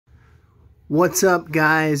What's up,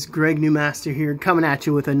 guys? Greg Newmaster here, coming at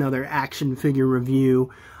you with another action figure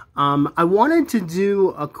review. I wanted to do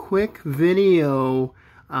a quick video,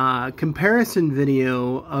 comparison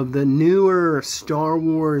video of the newer Star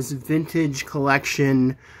Wars Vintage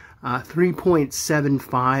Collection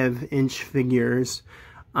 3.75-inch figures.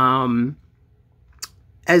 As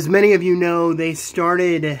many of you know, they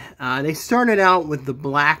started out with the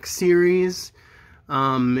Black Series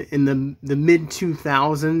in the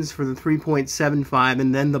mid-2000s for the 3.75,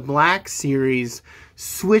 and then the Black Series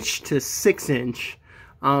switched to 6-inch,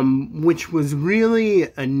 which was really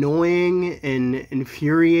annoying and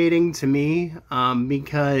infuriating to me,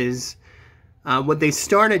 because what they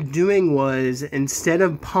started doing was, instead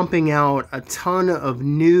of pumping out a ton of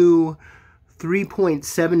new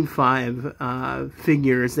 3.75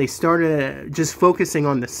 figures, they started just focusing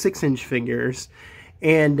on the 6-inch figures.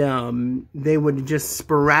 And they would just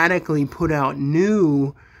sporadically put out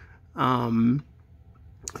new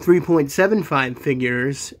 3.75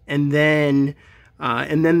 figures, and then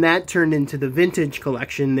that turned into the Vintage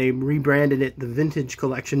Collection. They rebranded it the Vintage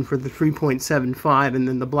Collection for the 3.75, and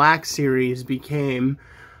then the Black Series became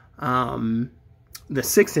the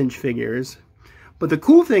 6-inch figures. But the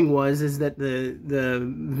cool thing is that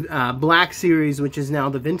the Black Series, which is now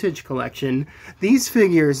the Vintage Collection, these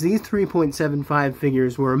 3.75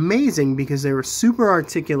 figures were amazing because they were super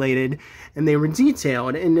articulated and they were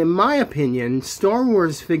detailed. And in my opinion, Star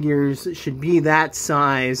Wars figures should be that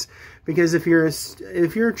size, because if you're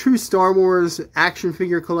a true Star Wars action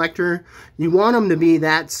figure collector, you want them to be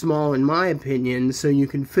that small, in my opinion, so you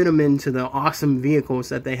can fit them into the awesome vehicles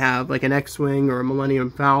that they have, like an X-Wing or a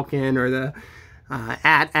Millennium Falcon or the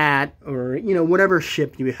AT-AT, or, you know, whatever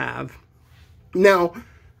ship you have. Now,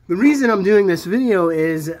 the reason I'm doing this video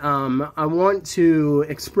is I want to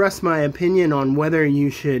express my opinion on whether you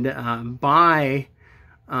should buy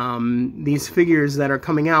these figures that are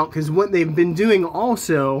coming out, because what they've been doing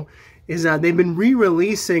also is they've been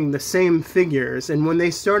re-releasing the same figures, and when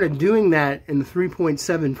they started doing that in the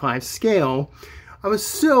 3.75 scale, I was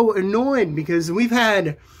so annoyed, because we've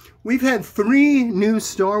had 3 new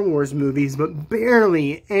Star Wars movies, but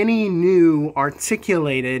barely any new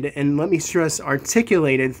articulated, and let me stress,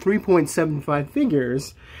 articulated 3.75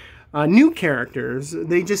 figures, new characters.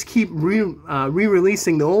 They just keep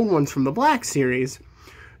re-releasing the old ones from the Black Series.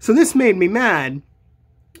 So this made me mad.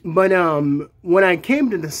 But what I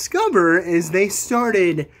came to discover is they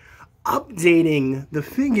started updating the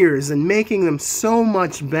figures and making them so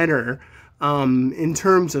much better in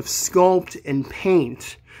terms of sculpt and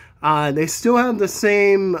paint. They still have the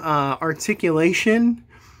same articulation,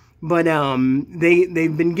 but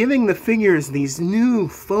they've been giving the figures these new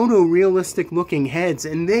photorealistic looking heads,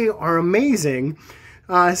 and they are amazing.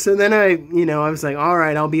 So then I was like, all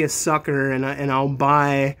right, I'll be a sucker, and I'll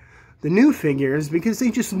buy the new figures because they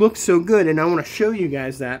just look so good, and I want to show you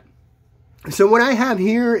guys that. So what I have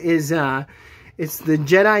here is it's the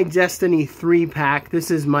Jedi Destiny 3-pack. This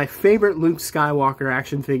is my favorite Luke Skywalker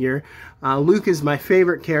action figure. Luke is my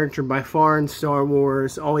favorite character by far in Star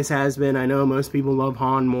Wars. Always has been. I know most people love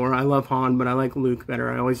Han more. I love Han, but I like Luke better.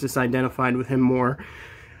 I always just identified with him more.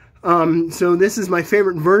 So this is my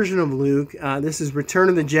favorite version of Luke. This is Return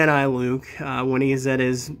of the Jedi Luke, when he is at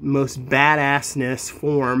his most badassness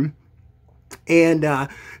form. And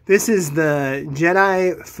this is the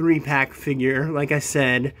Jedi 3-pack figure, like I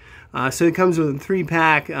said. So it comes with a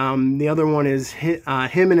 3-pack. The other one is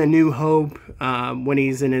him in A New Hope, when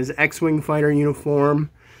he's in his X-Wing fighter uniform,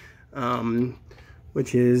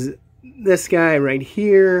 which is this guy right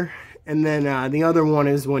here. And then the other one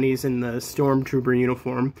is when he's in the Stormtrooper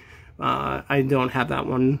uniform. I don't have that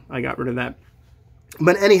one. I got rid of that.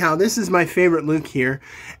 But anyhow, this is my favorite Luke here.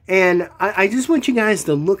 And I just want you guys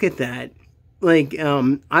to look at that. Like,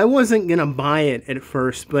 I wasn't going to buy it at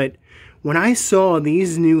first, but when I saw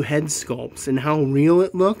these new head sculpts and how real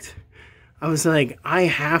it looked, I was like, I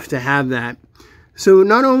have to have that. So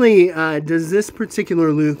not only does this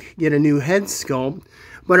particular Luke get a new head sculpt,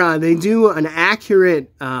 but they do an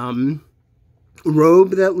accurate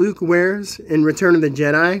robe that Luke wears in Return of the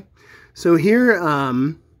Jedi. So here, so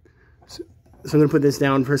I'm going to put this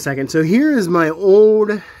down for a second. So here is my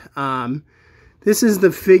old, this is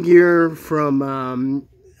the figure from,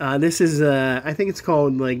 this is, I think it's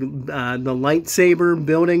called, like, the lightsaber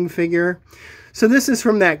building figure. So this is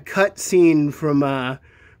from that cut scene from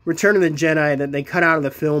Return of the Jedi that they cut out of the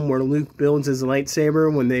film where Luke builds his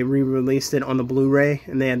lightsaber when they re-released it on the Blu-ray,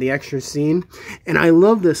 and they had the extra scene. And I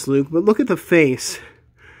love this Luke, but look at the face.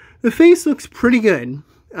 The face looks pretty good.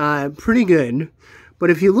 But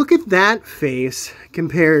if you look at that face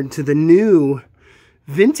compared to the new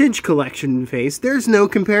vintage collection face, there's no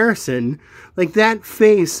comparison. Like, that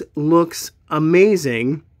face looks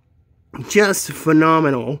amazing. Just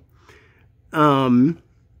phenomenal.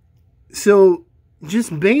 So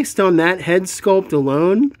just based on that head sculpt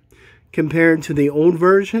alone, compared to the old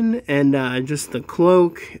version and just the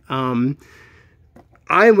cloak,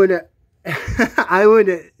 I would I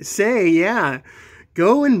would say, yeah,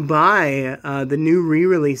 go and buy the new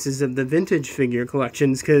re-releases of the vintage figure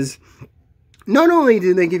collections, because not only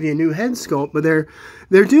do they give you a new head sculpt, but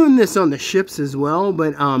they're doing this on the ships as well.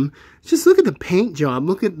 But just look at the paint job.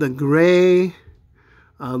 Look at the gray.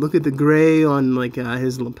 Look at the gray on like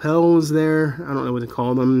his lapels there. I don't know what to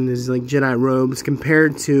call them. His like Jedi robes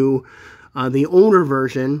compared to the older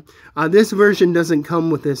version. This version doesn't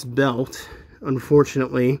come with this belt,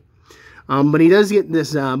 unfortunately. But he does get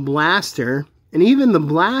this blaster, and even the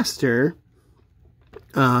blaster.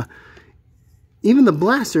 Look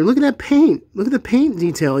at that paint. Look at the paint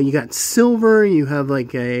detail. You got silver. You have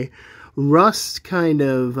like a rust kind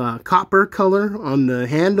of copper color on the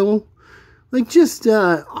handle. Like, just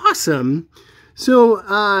awesome.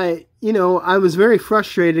 So, you know, I was very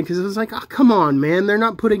frustrated because it was like, oh, come on, man. They're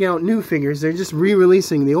not putting out new figures. They're just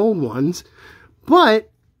re-releasing the old ones.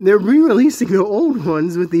 But they're re-releasing the old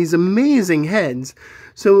ones with these amazing heads.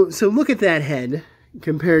 So look at that head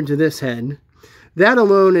compared to this head. That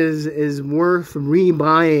alone is worth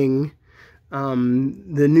rebuying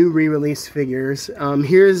the new re-release figures.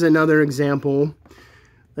 Here's another example.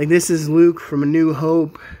 Like, this is Luke from A New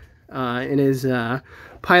Hope. In his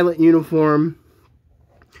pilot uniform.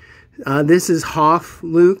 This is Hoth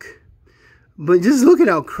Luke. But just look at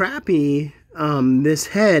how crappy this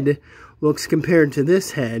head looks compared to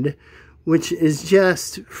this head, which is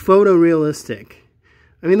just photorealistic.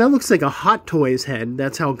 I mean, that looks like a Hot Toys head.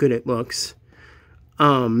 That's how good it looks.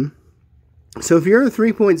 So if you're a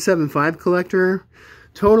 3.75 collector,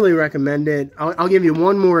 totally recommend it. I'll give you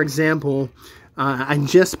one more example. I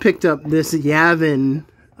just picked up this Yavin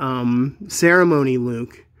ceremony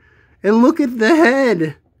Luke, and look at the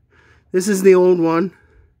head. This is the old one,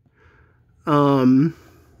 and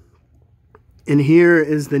here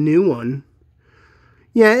is the new one.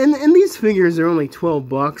 Yeah, and these figures are only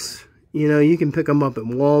 $12. You know, you can pick them up at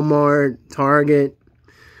Walmart, Target,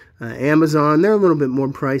 Amazon. They're a little bit more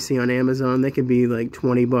pricey on Amazon. They could be like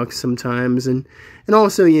 $20 sometimes, and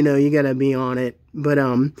also, you know, you gotta be on it. But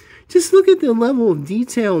just look at the level of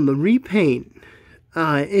detail and the repaint.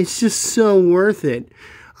 It's just so worth it.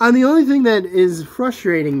 The only thing that is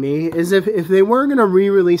frustrating me is if they were going to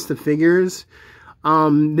re-release the figures,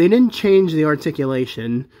 they didn't change the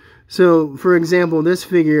articulation. So, for example, this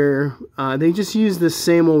figure, they just used the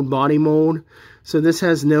same old body mold. So this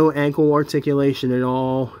has no ankle articulation at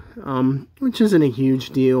all, which isn't a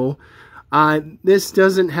huge deal. This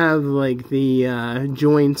doesn't have like the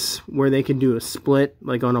joints where they can do a split,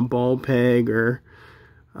 like on a ball peg or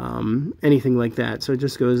anything like that. So it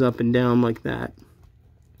just goes up and down like that.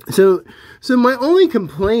 So my only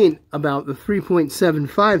complaint about the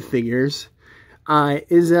 3.75 figures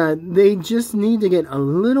is that they just need to get a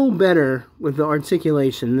little better with the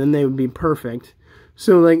articulation, then they would be perfect.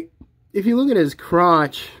 So like, if you look at his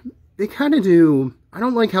crotch, they kind of do, I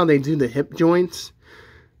don't like how they do the hip joints.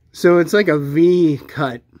 So it's like a V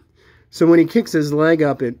cut. So when he kicks his leg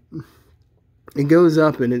up, it goes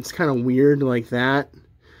up and it's kind of weird like that.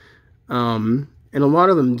 And a lot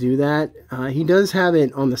of them do that. He does have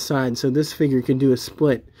it on the side, so this figure can do a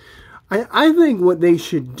split. I think what they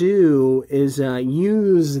should do is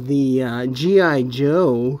use the G.I.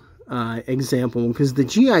 Joe example, because the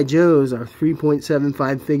G.I. Joes are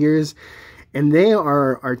 3.75 figures, and they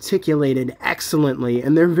are articulated excellently,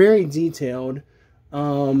 and they're very detailed.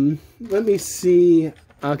 Let me see.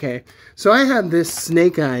 Okay, so I have this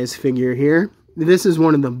Snake Eyes figure here. This is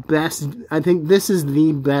one of the best, I think this is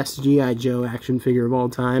the best G.I. Joe action figure of all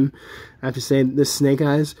time. I have to say, this Snake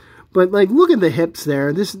Eyes. But, like, look at the hips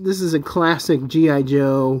there. This is a classic G.I.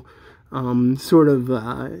 Joe sort of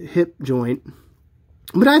hip joint.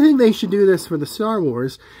 But I think they should do this for the Star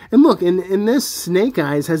Wars. And look, in this, Snake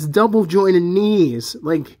Eyes has double-jointed knees.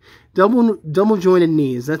 Like, double-jointed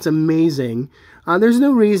knees. That's amazing. There's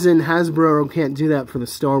no reason Hasbro can't do that for the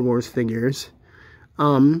Star Wars figures.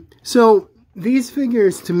 So these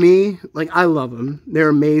figures, to me, like, I love them. They're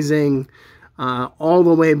amazing. All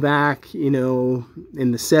the way back, you know,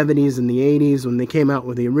 in the 70s and the 80s when they came out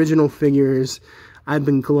with the original figures. I've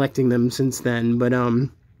been collecting them since then, but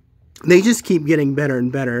they just keep getting better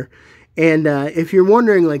and better. And if you're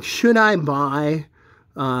wondering, like, should I buy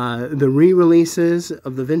the re-releases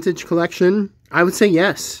of the vintage collection, I would say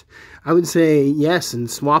yes. I would say yes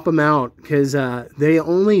and swap them out, because they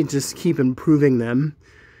only just keep improving them.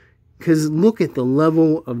 because look at the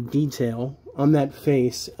level of detail on that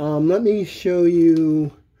face. Let me show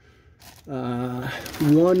you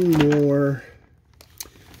one more.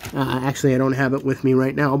 Actually, I don't have it with me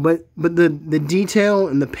right now, but the detail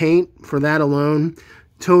and the paint for that alone,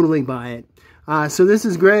 totally buy it. So this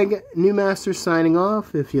is Greg Newmaster signing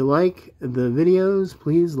off. If you like the videos,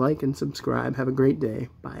 please like and subscribe. Have a great day.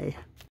 Bye.